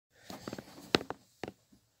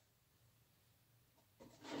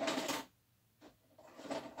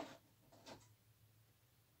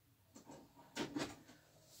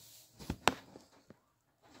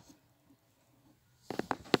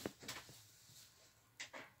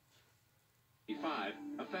1935,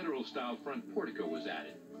 a federal-style front portico was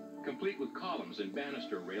added, complete with columns and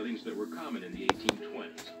banister railings that were common in the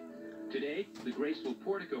 1820s. Today, the graceful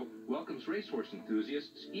portico welcomes racehorse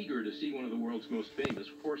enthusiasts eager to see one of the world's most famous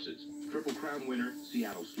horses, Triple Crown winner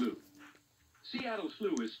Seattle Slew. Seattle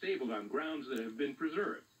Slew is stabled on grounds that have been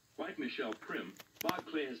preserved. Like Michelle Prim, Bob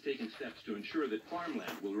Clay has taken steps to ensure that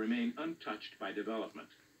farmland will remain untouched by development.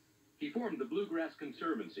 He formed the Bluegrass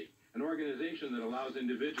Conservancy, an organization that allows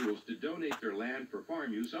individuals to donate their land for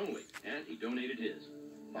farm use only, and he donated his.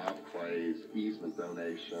 Bob Clay's easement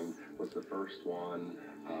donation was the first one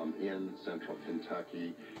in central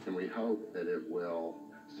Kentucky, and we hope that it will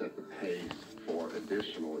set the pace for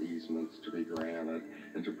additional easements to be granted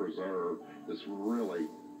and to preserve this really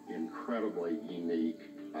incredibly unique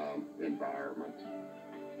environment.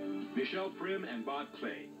 Michelle Prim and Bob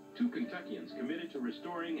Clay, two Kentuckians committed to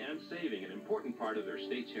restoring and saving an important part of their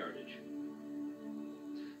state's heritage.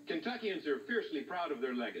 Kentuckians are fiercely proud of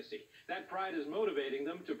their legacy. That pride is motivating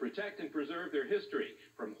them to protect and preserve their history,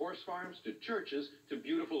 from horse farms to churches to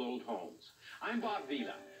beautiful old homes. I'm Bob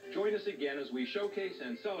Vila. Join us again as we showcase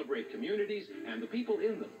and celebrate communities and the people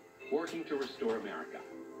in them working to restore America.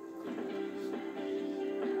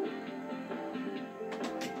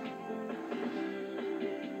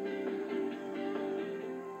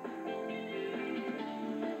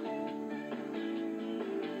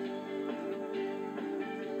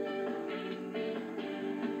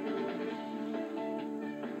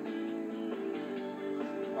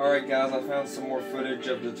 Alright guys, I found some more footage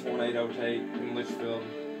of the tornado tape in Leitchfield.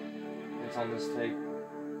 It's on this tape.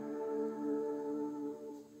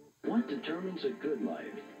 What determines a good life?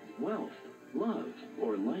 Wealth, love,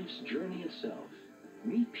 or life's journey itself?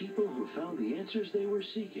 Meet people who found the answers they were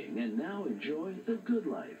seeking and now enjoy the good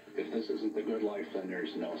life. If this isn't the good life, then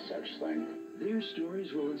there's no such thing. Their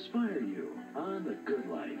stories will inspire you on The Good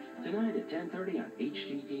Life. Tonight at 10:30 on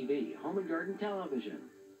HGTV, Home and Garden Television.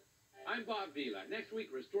 I'm Bob Vila. Next week,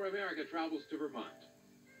 Restore America travels to Vermont.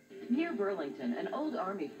 Near Burlington, an old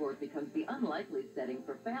Army fort becomes the unlikely setting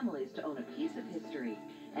for families to own a piece of history.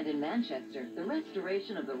 And in Manchester, the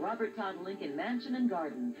restoration of the Robert Todd Lincoln Mansion and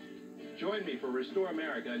Gardens. Join me for Restore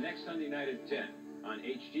America next Sunday night at 10 on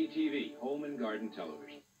HGTV, Home and Garden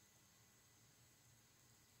Television.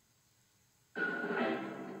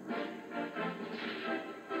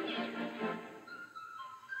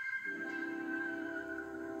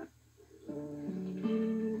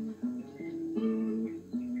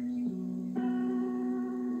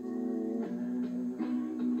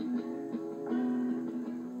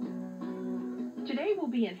 Today we'll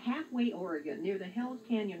be in Halfway, Oregon, near the Hells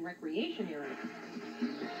Canyon Recreation Area.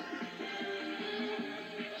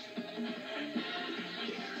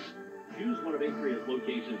 Choose one of Acrea's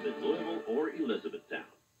locations in Louisville or Elizabethtown.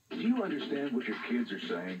 Do you understand what your kids are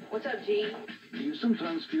saying? What's up, G? Do you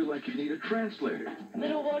sometimes feel like you need a translator?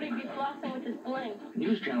 Little Wody be flossing with his bling.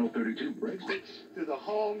 News Channel 32 breaks it. Through the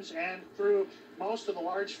homes and through most of the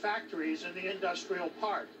large factories in the industrial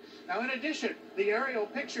park. Now, in addition, the aerial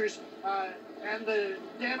pictures and the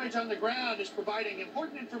damage on the ground is providing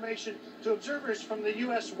important information to observers from the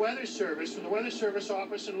U.S. Weather Service, from the Weather Service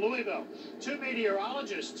office in Louisville. Two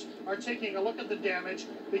meteorologists are taking a look at the damage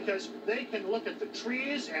because they can look at the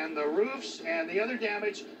trees and the roofs and the other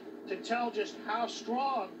damage to tell just how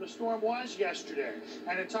strong the storm was yesterday.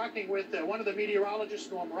 And in talking with one of the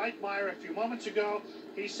meteorologists, Norm Reichmeyer, a few moments ago,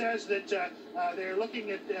 he says that they're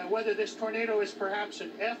looking at whether this tornado is perhaps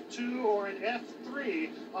an F2 or an F3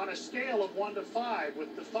 on a scale of 1 to 5,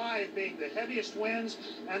 with the 5 being the heaviest winds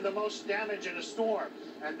and the most damage in a storm.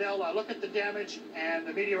 And they'll look at the damage, and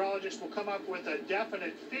the meteorologists will come up with a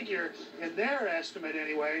definite figure, in their estimate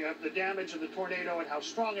anyway, of the damage of the tornado and how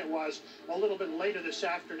strong it was a little bit later this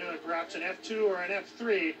afternoon, perhaps an F2 or an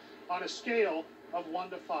F3 on a scale of 1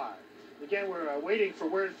 to 5. Again, we're waiting for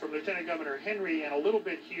word from Lieutenant Governor Henry in a little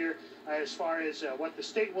bit here as far as what the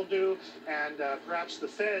state will do, and perhaps the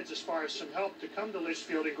feds as far as some help to come to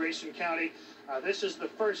Leitchfield in Grayson County. This is the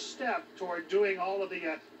first step toward doing all of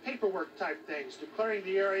the paperwork type things, declaring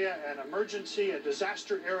the area an emergency, a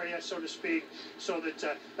disaster area, so to speak, so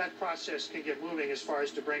that that process can get moving as far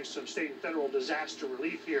as to bring some state and federal disaster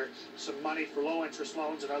relief here, some money for low interest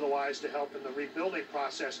loans and otherwise to help in the rebuilding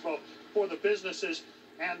process, both for the businesses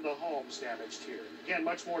and the homes damaged here. Again,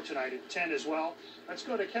 much more tonight at 10 as well. Let's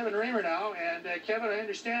go to Kevin Raymer now. And Kevin, I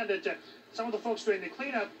understand that some of the folks doing the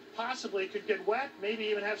cleanup possibly could get wet, maybe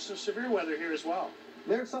even have some severe weather here as well.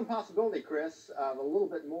 There's some possibility, Chris, of a little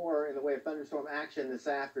bit more in the way of thunderstorm action this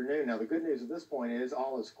afternoon. Now, the good news at this point is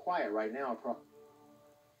all is quiet right now across.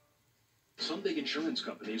 Some big insurance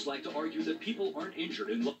companies like to argue that people aren't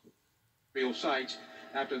injured in real sites.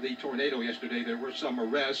 after the tornado yesterday, there were some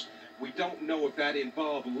arrests. We don't know if that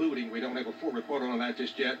involved looting. We don't have a full report on that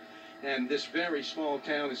just yet. And this very small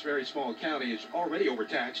town, this very small county is already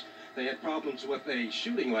overtaxed. They had problems with a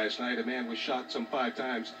shooting last night. A man was shot some 5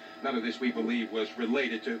 times. None of this, we believe, was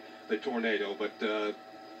related to the tornado, but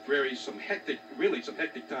some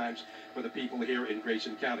hectic times for the people here in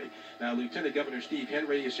Grayson County. Now, Lieutenant Governor Steve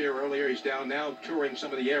Henry is here earlier. He's down now touring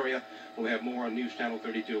some of the area. We'll have more on News Channel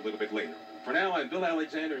 32 a little bit later. For now, I'm Bill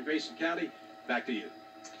Alexander in Grayson County. Back to you.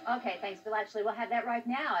 Okay, thanks, Bill. Actually, we'll have that right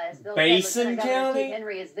now as Bill Basin said, County? Steve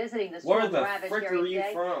Henry is visiting the Where storm the ravaged frick area are you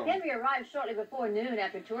today. from? Henry arrived shortly before noon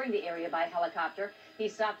after touring the area by helicopter. He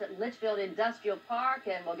stopped at Leitchfield Industrial Park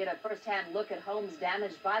and will get a first-hand look at homes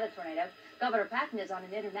damaged by the tornado. Governor Patton is on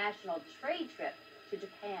an international trade trip to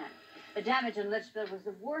Japan. The damage in Leitchfield was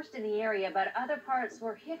the worst in the area, but other parts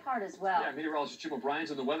were hit hard as well. Yeah, meteorologist Jim O'Brien's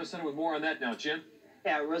in the Weather Center with more on that now. Jim?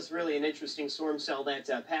 Yeah, it was really an interesting storm cell that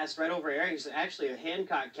passed right over areas actually of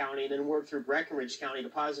Hancock County and then worked through Breckenridge County,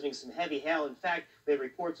 depositing some heavy hail. In fact, we had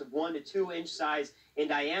reports of 1 to 2 inch size in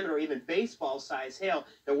diameter, or even baseball size hail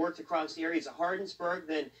that worked across the areas of Hardinsburg.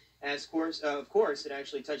 Then, of course, it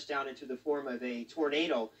actually touched down into the form of a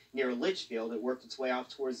tornado near Leitchfield. It worked its way off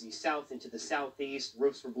towards the south into the southeast.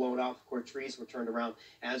 Roofs were blown off. Of course, trees were turned around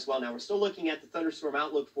as well. Now, we're still looking at the thunderstorm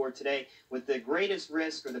outlook for today, with the greatest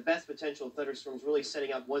risk or the best potential of thunderstorms really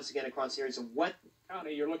setting up once again across areas of wet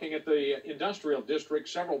county. You're looking at the industrial district,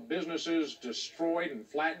 several businesses destroyed and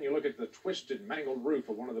flattened. You look at the twisted, mangled roof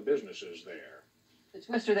of one of the businesses there. The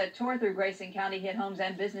twister that tore through Grayson County hit homes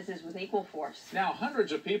and businesses with equal force. Now,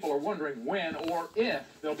 hundreds of people are wondering when or if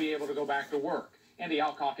they'll be able to go back to work. Andy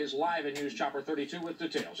Alcock is live in News Chopper 32 with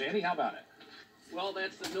details. Andy, how about it? Well,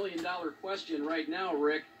 that's the million-dollar question right now,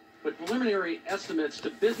 Rick. But preliminary estimates to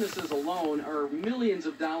businesses alone are millions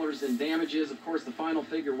of dollars in damages. Of course, the final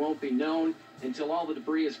figure won't be known until all the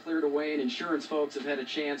debris is cleared away and insurance folks have had a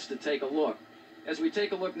chance to take a look. As we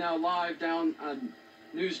take a look now live down on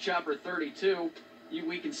News Chopper 32,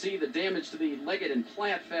 we can see the damage to the Leggett and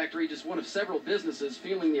Platt factory, just one of several businesses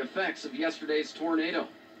feeling the effects of yesterday's tornado.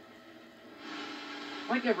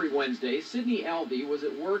 Like every Wednesday, Sidney Alvey was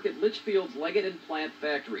at work at Litchfield's Leggett and Platt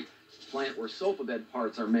factory, the plant where sofa bed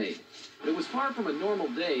parts are made. But it was far from a normal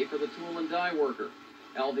day for the tool and die worker.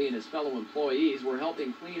 Alvey and his fellow employees were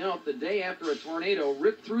helping clean up the day after a tornado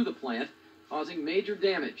ripped through the plant, causing major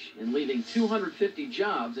damage and leaving 250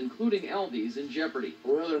 jobs, including Alvey's, in jeopardy.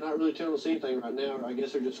 Well, they're not really telling us anything right now. I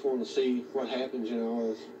guess they're just going to see what happens, you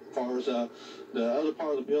know, as far as the other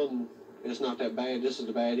part of the building. It's not that bad. This is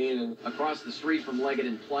the bad end. And across the street from Leggett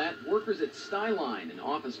and Platt, workers at Skyline, an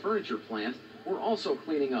office furniture plant, were also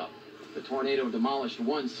cleaning up. The tornado demolished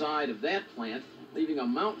one side of that plant, leaving a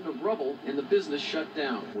mountain of rubble and the business shut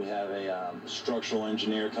down. We have a structural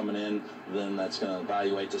engineer coming in, then that's going to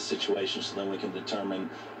evaluate the situation so then we can determine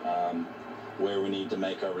where we need to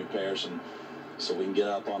make our repairs and so we can get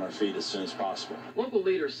up on our feet as soon as possible. Local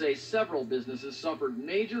leaders say several businesses suffered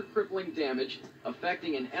major crippling damage,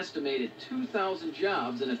 affecting an estimated 2,000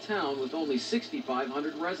 jobs in a town with only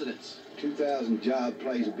 6,500 residents. 2,000 jobs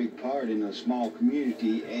plays a big part in a small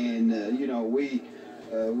community, and you know, we're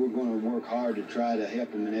going to work hard to try to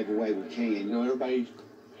help them in every way we can. You know, everybody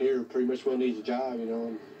here pretty much well needs a job, you know,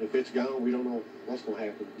 and if it's gone, we don't know what's going to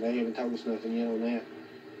happen. They haven't told us nothing yet on that.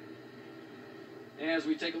 As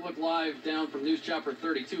we take a look live down from News Chopper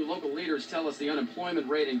 32, local leaders tell us the unemployment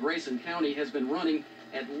rate in Grayson County has been running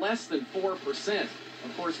at less than 4%.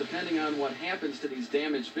 Of course, depending on what happens to these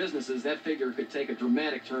damaged businesses, that figure could take a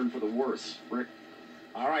dramatic turn for the worse. Rick?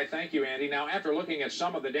 All right, thank you, Andy. Now, after looking at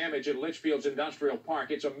some of the damage at Litchfield's Industrial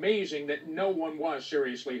Park, it's amazing that no one was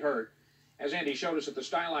seriously hurt. As Andy showed us at the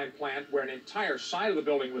Skyline plant, where an entire side of the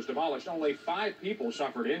building was demolished, only 5 people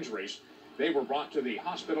suffered injuries. They were brought to the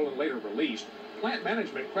hospital and later released. Plant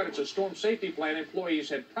management credits a storm safety plan employees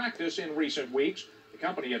had practiced in recent weeks. The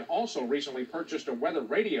company had also recently purchased a weather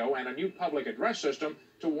radio and a new public address system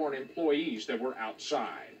to warn employees that were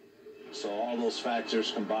outside. So all those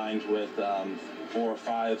factors combined with 4 or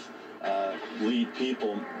 5 lead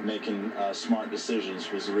people making smart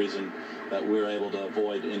decisions was the reason that we were able to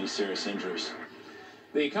avoid any serious injuries.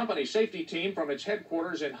 The company safety team from its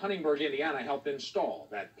headquarters in Huntingburg, Indiana, helped install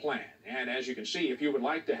that plan. And as you can see, if you would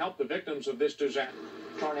like to help the victims of this disaster...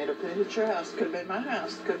 Tornado could have hit your house, could have been my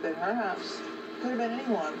house, could have been her house, could have been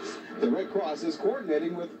anyone's. The Red Cross is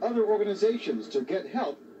coordinating with other organizations to get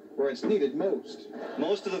help where it's needed most.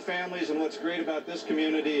 Most of the families, and what's great about this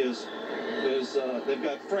community is they've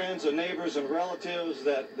got friends and neighbors and relatives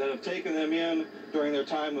that have taken them in during their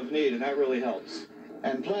time of need, and that really helps.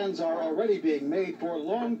 And plans are already being made for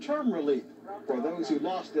long-term relief. for those who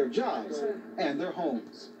lost their jobs and their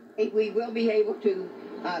homes. We will be able to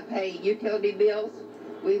pay utility bills.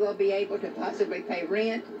 We will be able to possibly pay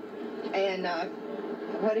rent and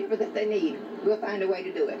whatever that they need. We'll find a way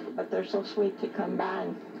to do it. But they're so sweet to come by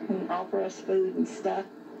and offer us food and stuff.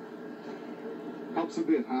 Helps a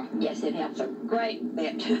bit, huh? Yes, it helps a great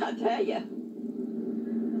bit, I tell you.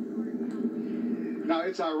 Now,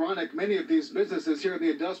 it's ironic, many of these businesses here in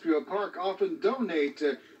the industrial park often donate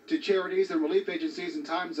to charities and relief agencies in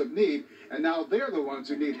times of need, and now they're the ones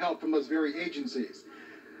who need help from those very agencies.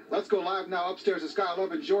 Let's go live now upstairs to Sky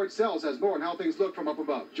 11. George Sells has more on how things look from up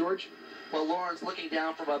above. George? Well, Lawrence, looking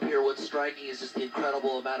down from up here, what's striking is just the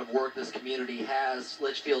incredible amount of work this community has,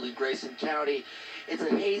 Leitchfield and Grayson County. It's a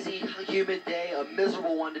hazy, humid day, a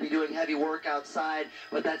miserable one to be doing heavy work outside,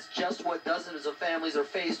 but that's just what dozens of families are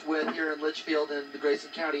faced with here in Leitchfield and the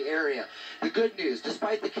Grayson County area. The good news,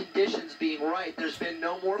 despite the conditions being right, there's been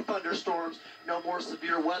no more thunderstorms, no more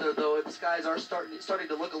severe weather, though the skies are starting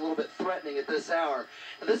to look a little bit threatening at this hour.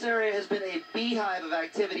 Now, this area has been a beehive of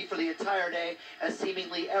activity for the entire day, as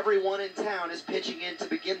seemingly everyone in town is pitching in to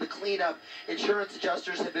begin the cleanup. Insurance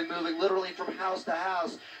adjusters have been moving literally from house to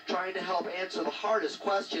house, trying to help answer the hardest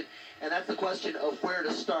question, and that's the question of where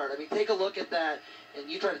to start. I mean, take a look at that, and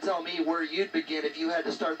you try to tell me where you'd begin if you had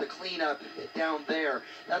to start the cleanup down there.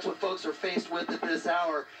 That's what folks are faced with at this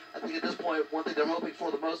hour. I think at this point, one thing they're hoping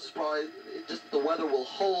for the most is probably just the weather will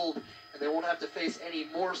hold, and they won't have to face any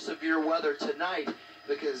more severe weather tonight.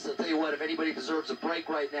 Because I'll tell you what, if anybody deserves a break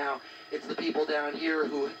right now, it's the people down here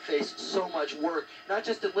who face so much work. Not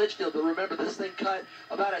just in Leitchfield, but remember, this thing cut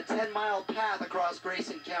about a 10-mile path across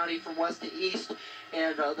Grayson County from west to east.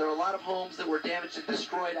 And there are a lot of homes that were damaged and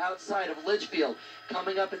destroyed outside of Leitchfield.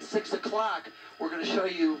 Coming up at 6 o'clock, we're going to show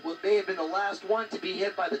you what may have been the last one to be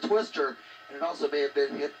hit by the twister. And it also may have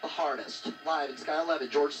been hit the hardest. Live in Sky 11,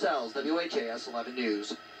 George Sells, WHAS 11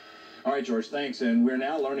 News. All right, George, thanks. And we're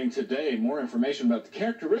now learning today more information about the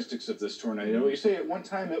characteristics of this tornado. You say at one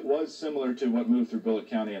time it was similar to what moved through Bullitt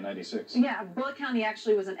County in '96. Yeah, Bullitt County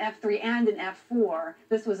actually was an F3 and an F4.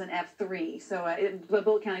 This was an F3. So the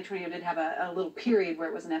Bullitt County tornado did have a little period where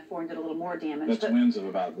it was an F4 and did a little more damage. That's winds of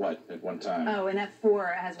about what at one time? Oh, an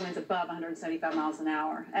F4 has winds above 175 miles an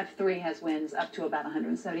hour. F3 has winds up to about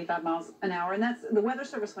 175 miles an hour. And that's the Weather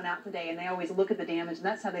Service went out today, and they always look at the damage, and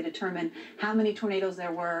that's how they determine how many tornadoes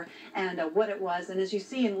there were and what it was. And as you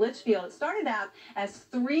see in Leitchfield, it started out as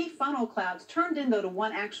 3 funnel clouds, turned into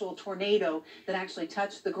one actual tornado that actually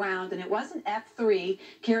touched the ground. And it was an F3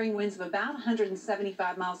 carrying winds of about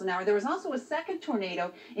 175 miles an hour. There was also a second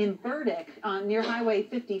tornado in Burdick near Highway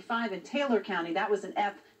 55 in Taylor County. That was an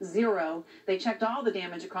F0. They checked all the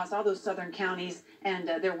damage across all those southern counties, and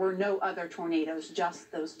there were no other tornadoes, just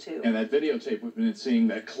those 2. And that videotape, we've been seeing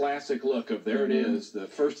that classic look of there it is, the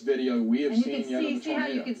first video we have seen yet of the tornado. See how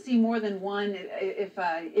you could see more than one.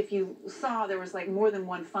 If you saw there was like more than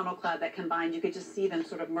one funnel cloud that combined, you could just see them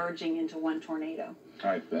sort of merging into one tornado. All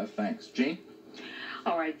right, Beth, thanks. Gene?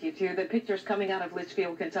 All right, you two. The pictures coming out of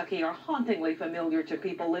Leitchfield, Kentucky are hauntingly familiar to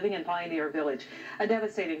people living in Pioneer Village. A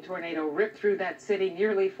devastating tornado ripped through that city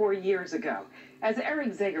nearly 4 years ago. As Eric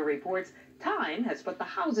Zager reports, time has put the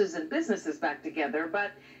houses and businesses back together,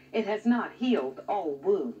 but it has not healed all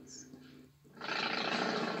wounds.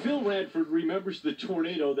 Phil Radford remembers the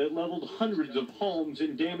tornado that leveled hundreds of homes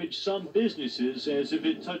and damaged some businesses as if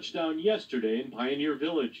it touched down yesterday in Pioneer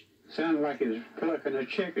Village. Sounded like it was plucking a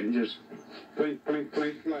chicken, just blink, blink,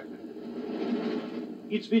 blink, blink.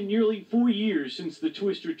 It's been nearly 4 years since the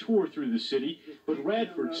twister tore through the city, but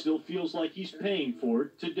Radford still feels like he's paying for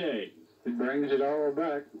it today. It brings it all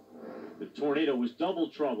back. The tornado was double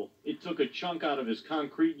trouble. It took a chunk out of his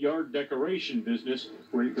concrete yard decoration business.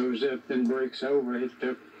 When it goes up and breaks over, it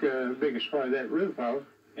took the biggest part of that roof off.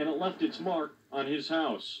 And it left its mark on his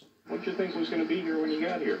house. What you think was going to be here when you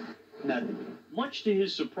got here? Nothing. Much to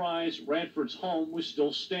his surprise, Radford's home was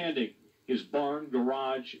still standing. His barn,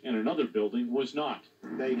 garage, and another building was not.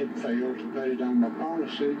 They had failed to put it on my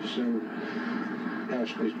policy, so it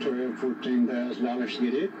cost me $12,000, $14,000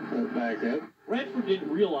 to get it put back up. Radford didn't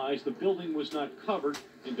realize the building was not covered,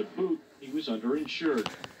 and to boot, he was underinsured.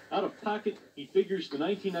 Out of pocket, he figures the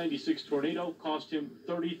 1996 tornado cost him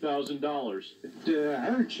 $30,000. It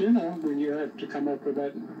hurts, you know, when you have to come up with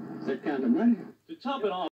that kind of money. To top it off,